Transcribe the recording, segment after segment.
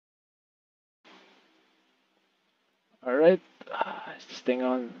Alright. Is this thing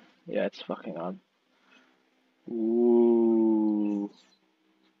on? Yeah, it's fucking on. Ooh.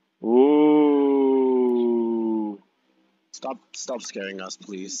 Ooh. Stop scaring us,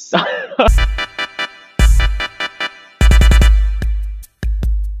 please.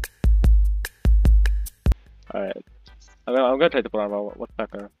 Alright. I'm gonna try to put on what's back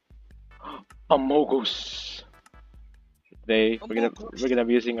there? Amogus. Today we're gonna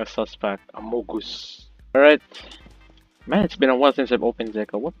be using a suspect, Amogus. Alright. Man, it's been a while since I've opened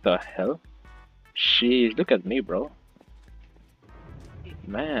Zeqa. What the hell? Jeez, look at me, bro.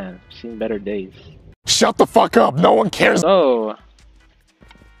 Man, I've seen better days. Shut the fuck up, no one cares. So,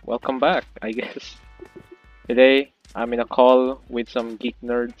 welcome back, I guess. Today, I'm in a call with some geek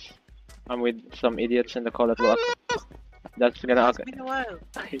nerds. I'm with some idiots in the call that will. That's gonna. It's been a while.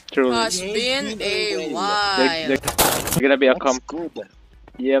 Truly. It's been a They're while. gonna be a That's good.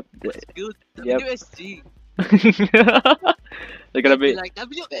 Yep. Good. Yep. WSG. They're gonna be. Like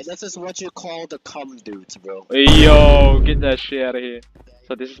WS. This is what you call the cum dudes, bro. Yo, get that shit out of here.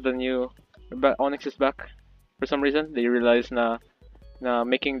 So this is the new. ONIX is back. For some reason, they realized na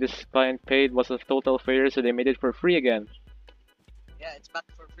making this client paid was a total failure, so they made it for free again. Yeah, it's back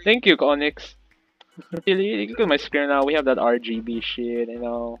for free. Thank you, ONIX. You look at my screen now. We have that RGB shit. You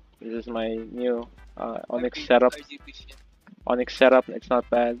know, this is my new ONIX setup. RGB shit. ONIX setup. It's not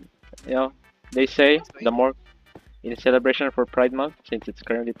bad. You know, they say the more in celebration for Pride Month, since it's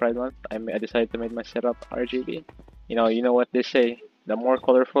currently Pride Month, I decided to make my setup RGB. You know what they say. The more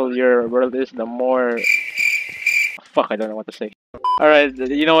colorful your world is, the more. Fuck, I don't know what to say. All right,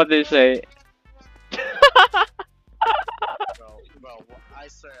 you know what they say. Bro, I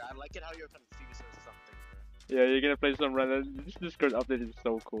swear, I like it how you're confused or something, bro. Yeah, you're gonna play some random. This Discord update is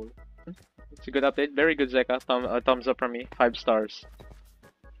so cool. It's a good update. Very good, Zeqa. Thumbs up from me. 5 stars.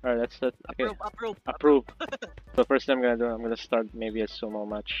 Alright, that's it. Okay. Approve. So first thing I'm gonna do, I'm gonna start maybe a sumo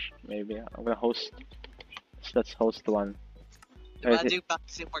match. Maybe I'm gonna host. Let's host one. Imagine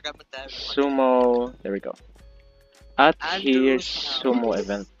practicing for Gamertag. Sumo. There we go. At here's sumo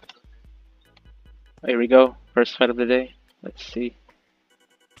event. Here we go. First fight of the day. Let's see.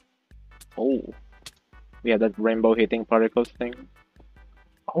 Oh, we have that rainbow hitting particles thing.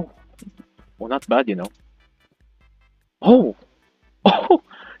 Oh, well, not bad, you know. Oh,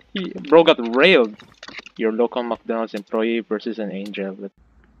 bro got railed. Your local McDonald's employee versus an angel.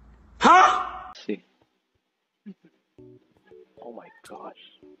 Huh? Let's see. Oh my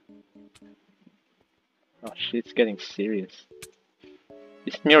gosh. Oh shit, it's getting serious.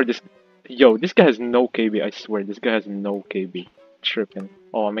 It's me or this. Yo, this guy has no KB. I swear, this guy has no KB. Tripping.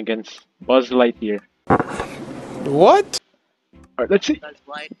 Oh, I'm against Buzz Lightyear. What? Alright, let's see.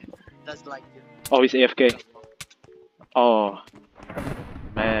 That's like you. Oh, he's AFK. Oh,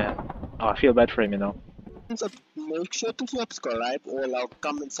 man. Oh, I feel bad for him, you know. So make sure to subscribe or I'll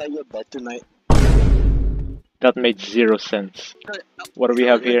come inside your bed tonight. That made 0 sense. What do we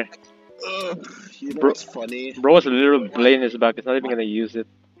have here? You know what's funny? Bro has a little blade in his back. He's not even gonna use it.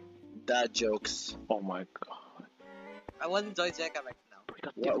 Dad jokes. Oh my god. I want to enjoy Zeqa right now. He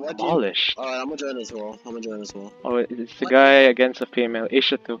got demolished. Alright, I'm gonna join as well. Oh, it's the guy against a female.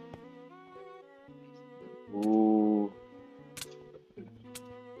 Asia 2. Ooh.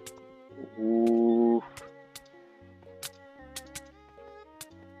 Ooh.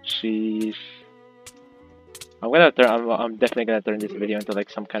 Sheesh. I'm definitely gonna turn this video into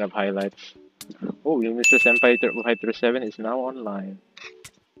like some kind of highlights. Oh, Mr. Senpai 537 is now online.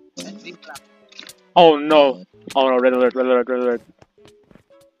 Oh no! Oh no! Red alert! Red alert! Red alert!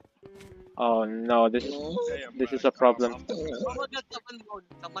 Oh no! This is a problem.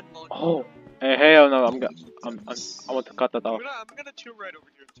 Oh, hey, hell no! I want to cut that off. I'm gonna chill right over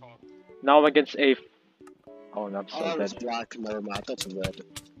here and talk. Now I'm against a. Oh no! I'm so Oh, dead. it's black. Never mind. That's red.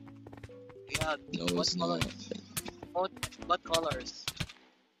 Yeah, No, it's not. What colors?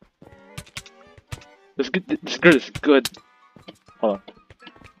 This girl is good. Hold on.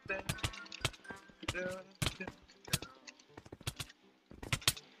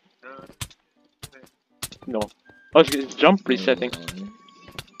 No. Oh, it's jump resetting.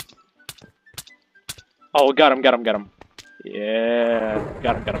 Oh, got him. Yeah,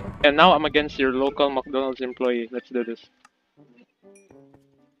 got him. And now I'm against your local McDonald's employee. Let's do this.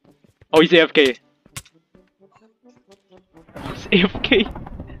 Oh, he's AFK. He's AFK.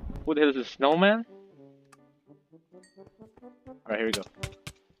 Who the hell is this, snowman? Alright, here we go.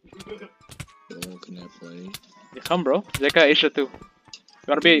 Oh, can I play? Yeah, come, bro. Zeqa Asia 2. You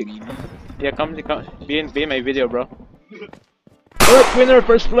wanna be? Yeah, come. Be in my video, bro. Alright, winner,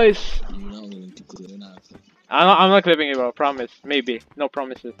 first place. You're not going to good enough. I'm not clipping it, bro. Promise. Maybe. No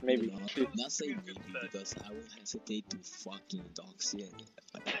promises. Maybe. No, not say maybe because I will hesitate to fucking dox you if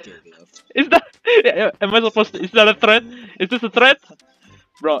I get it up. Is that? Am I supposed to? Is that a threat? Is this a threat?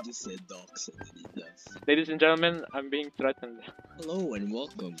 Bro, I just said dox and then it left. ladies and gentlemen, I'm being threatened. Hello and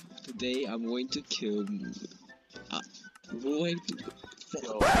welcome. Today I'm going to kill. Going to.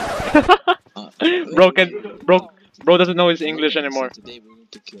 Bro doesn't know his English anymore. So today we're going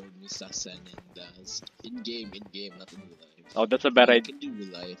to kill Mr. Sen and Dazz. In game, not in real life. Oh, that's a bad I idea. can do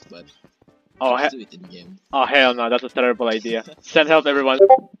real life, but Oh, let's do it in game. oh hell no, that's a terrible idea. Send help, everyone.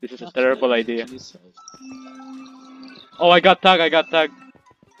 This is a terrible idea. Oh, I got tagged. Oh my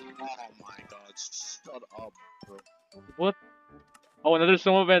god, shut up, bro. What? Oh, another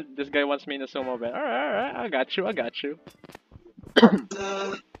sumo event. This guy wants me in a sumo event. Alright, I got you.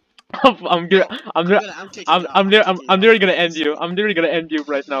 I'm literally gonna end you. I'm literally gonna end you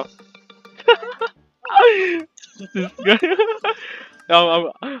right now. This guy.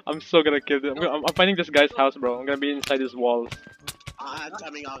 No, I'm so gonna kill him. I'm finding this guy's house, bro. I'm gonna be inside his walls. I'm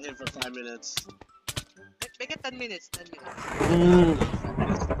coming out here for 5 minutes. Make it 10 minutes. 10 minutes. Ooh.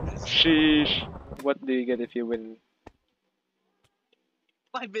 Sheesh. What do you get if you win?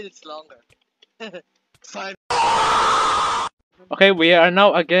 5 minutes longer. 5. Okay, we are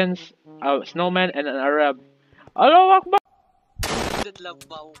now against a snowman and an Arab. Allahu Akbar! He didn't love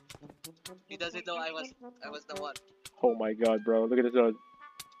Bao. He doesn't know I was the one. Oh my god, bro. Look at this road.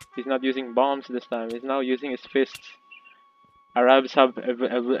 He's not using bombs this time. He's now using his fists. Arabs have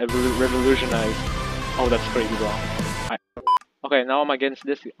revolutionized. Oh, that's crazy, bro. Okay, now I'm against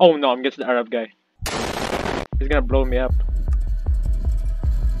this. Oh no, I'm against the Arab guy. He's gonna blow me up.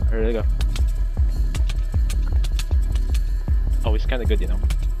 There we go. Oh, he's kinda good, you know.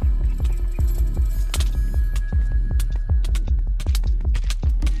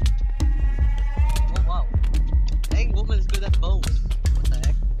 Oh wow. Dang, woman's good at bows. What the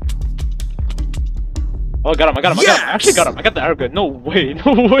heck? Oh, I got him. I actually got him. I got the Arab guy. No way.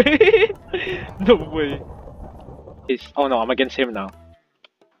 No way. Oh no, I'm against him now.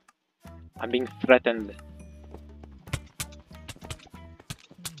 I'm being threatened.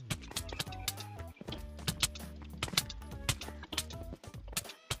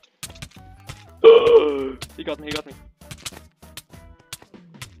 He got me.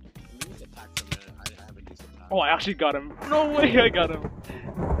 Oh, I actually got him. No way, I got him.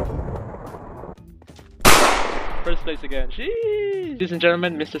 First place again. Sheesh. Ladies and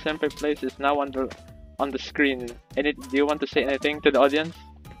gentlemen, Mr. Senpai place is now on the screen. Do you want to say anything to the audience?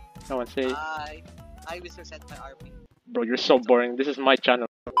 No one say. Hi, Mr. Senpai RP. Bro, you're so boring. This is my channel.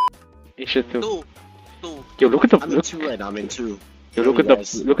 You should too. Two. Yo, look at the I'm in 2 right now, I'm in 2. Yo, look at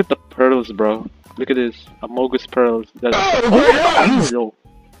the pearls, bro. Look at this, Amogus pearls. That's oh, yo,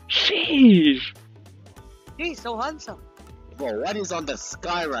 sheesh. He's so handsome. Bro, what is on the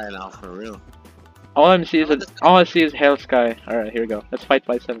sky right now, for real? All I see is Hell Sky. All right, here we go. Let's fight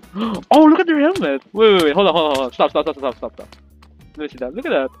 7. Oh, look at their helmet. Wait. Hold on. Stop. Let me see that. Look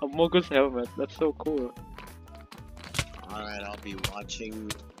at that, Amogus helmet. That's so cool. Alright, I'll be watching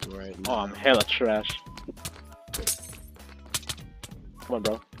right now. Oh, I'm hella trash. Come on,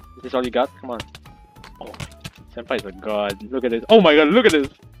 bro. Is this all you got? Come on. Oh, Senpai's a god. Look at this. Oh my god, look at this.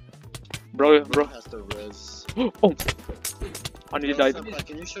 Bro. Has the res. Oh. I nearly died. Senpai,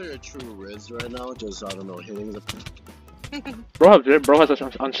 can you show your true res right now? Just, I don't know, hitting the... Bro has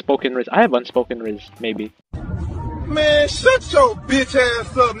unspoken riz. I have unspoken riz, maybe. Man, shut your bitch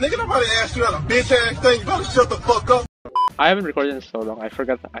ass up, nigga. Nobody asked you out a bitch ass thing. You better shut the fuck up. I haven't recorded in so long. I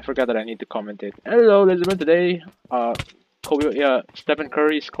forgot that I need to commentate. Hello, ladies and gentlemen. Today, Stephen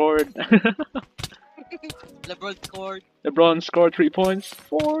Curry scored. LeBron scored 3 points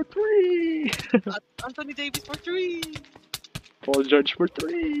for 3. Anthony Davis for 3. Paul George for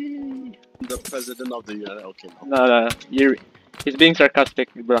 3. The president of the United... Okay, No. He's being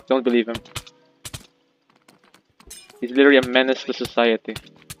sarcastic, Brock. Don't believe him. He's literally a menace to society.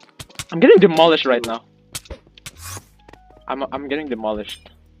 I'm getting demolished right now. I'm getting demolished.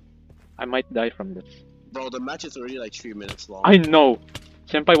 I might die from this. Bro, the match is already like 3 minutes long. I know!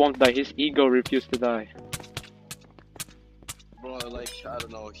 Senpai won't die, his ego refused to die. Bro, like, I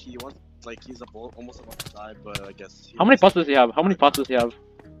don't know, he wants, like, he's almost about to die, but I guess... How many pots does he have?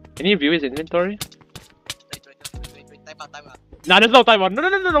 Can you view his inventory? Wait, time out. Nah, there's no timeout. No,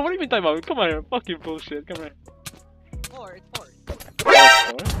 what do you mean timeout? Come on here, fucking bullshit, come here. 4.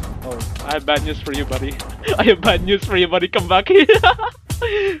 Oh, I have bad news for you, buddy. Come back here.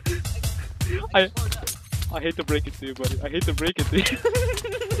 I hate to break it to you, buddy.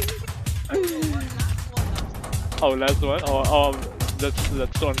 Oh, last one? Oh,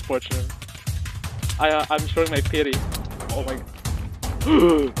 that's so unfortunate. I'm showing my pity. Oh my god.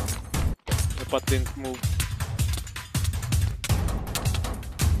 The butt didn't move.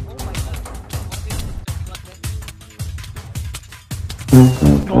 Oh my god.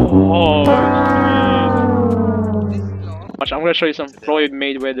 Oh This is long. shit. Watch, I'm gonna show you some Floyd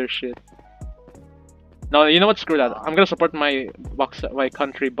Mayweather shit. No, you know what? Screw that. I'm gonna support my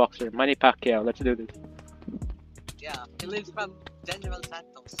country boxer, Manny Pacquiao. Let's do this. Yeah, he lives from General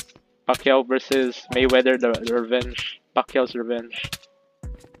Santos. Pacquiao versus Mayweather, the revenge. Pacquiao's revenge.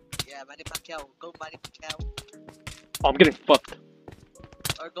 Yeah, Manny Pacquiao. Go Manny Pacquiao. Oh, I'm getting fucked.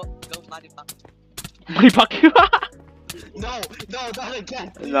 Or go Manny Pacquiao. Manny Pacquiao. No, not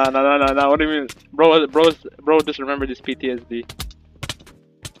again. No. What do you mean, bro? Just remember this PTSD.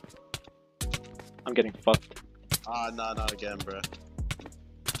 I'm getting fucked. No, not again, bro.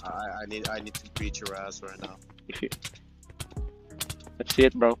 I need to beat your ass right now. If you... Let's see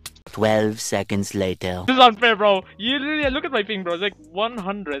it, bro. 12 seconds later. This is unfair, bro. You literally look at my ping, bro. It's like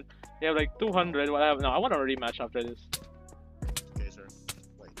 100. You have like 200. What I have? No, I want a rematch after this. Okay, sir.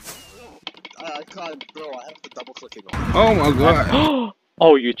 Wait. I can't, bro. I have to double clicking on. Oh my god.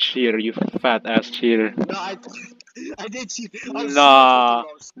 Oh, you cheater! You fat ass cheater! No, I did cheat. Nah.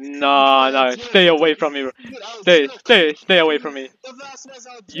 Stay away from me, bro. Stay away from me.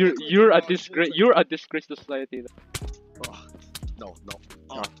 You're a disgrace. You're a disgrace to society. No.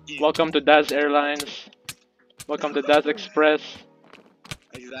 Welcome to Dazz Airlines. Welcome to Dazz Express.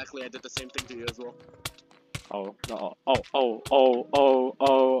 Exactly, I did the same thing to you as well. Oh no!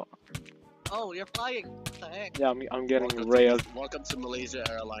 Oh, you're flying. What the heck? Yeah, I'm getting railed. Welcome to Malaysia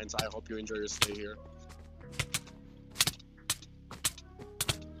Airlines. I hope you enjoy your stay here.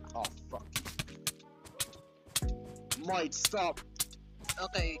 Oh fuck! Might stop.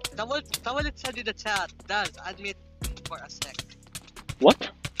 Okay, someone said in the chat. Dazz, admit for a sec.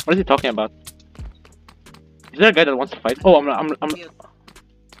 What? What is he talking about? Is there a guy that wants to fight? Oh, I'm.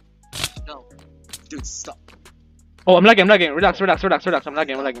 No. Dude, stop. Oh, I'm lagging. Relax. I'm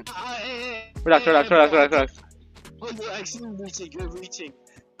lagging. Relax. Oh, you're actually reaching. You're reaching.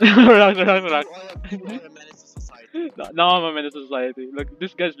 Relax. You are a menace to society. No, I'm a menace to society. Look,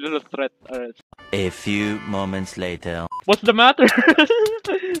 this guy's a little threat. Alright. A few moments later. What's the matter?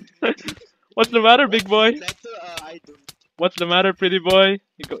 What's the matter, big boy? I don't. What's the matter, pretty boy?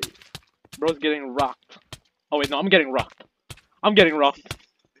 Bro's getting rocked. Oh wait, no, I'm getting rocked. I'm getting rocked.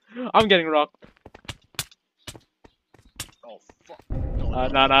 Oh fuck. No.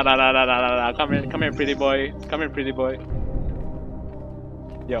 Come here, pretty boy.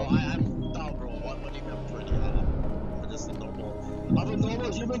 Yo. I'm down, bro. What do you mean pretty? I'm just a normal. I'm a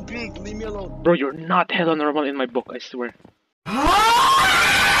normal human being. Leave me alone. Bro, you're not hella normal in my book, I swear.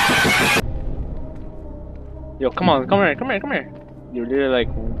 Yo, come here. You're literally like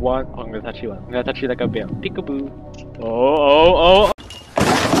one. Oh, I'm gonna touch you. I'm gonna touch you like a bell. Peekaboo. Oh.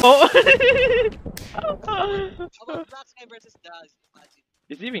 How about Black Sky versus Dazz? Imagine.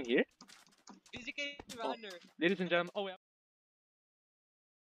 Is he even here? BZK runner. Ladies and gentlemen. Oh, yeah.